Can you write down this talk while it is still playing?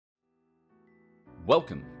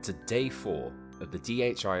Welcome to Day 4 of the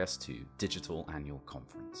DHIS2 Digital Annual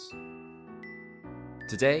Conference.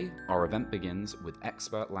 Today, our event begins with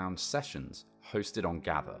expert lounge sessions hosted on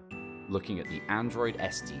Gather, looking at the Android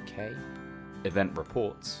SDK, event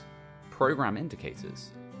reports, program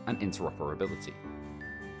indicators, and interoperability.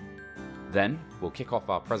 Then, we'll kick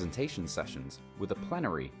off our presentation sessions with a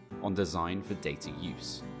plenary on design for data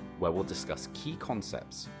use, where we'll discuss key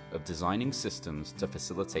concepts of designing systems to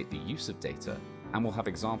facilitate the use of data, and we'll have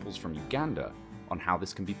examples from Uganda on how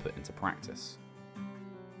this can be put into practice.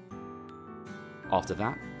 After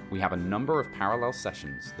that, we have a number of parallel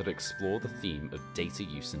sessions that explore the theme of data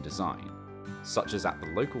use and design, such as at the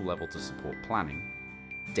local level to support planning,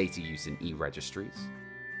 data use in e-registries,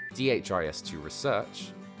 DHIS2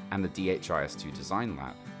 research, and the DHIS2 Design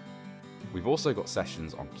Lab. We've also got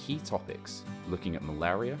sessions on key topics looking at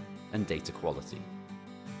malaria and data quality.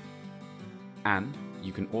 And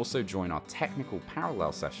you can also join our technical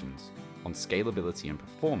parallel sessions on scalability and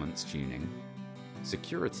performance tuning,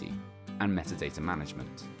 security, and metadata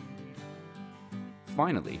management.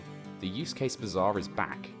 Finally, the Use Case Bazaar is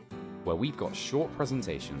back, where we've got short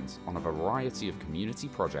presentations on a variety of community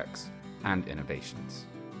projects and innovations.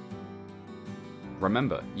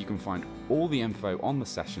 Remember, you can find all the info on the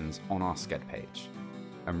sessions on our Sched page,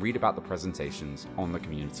 and read about the presentations on the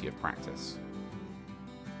Community of Practice.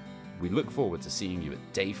 We look forward to seeing you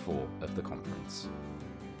at Day 4 of the conference.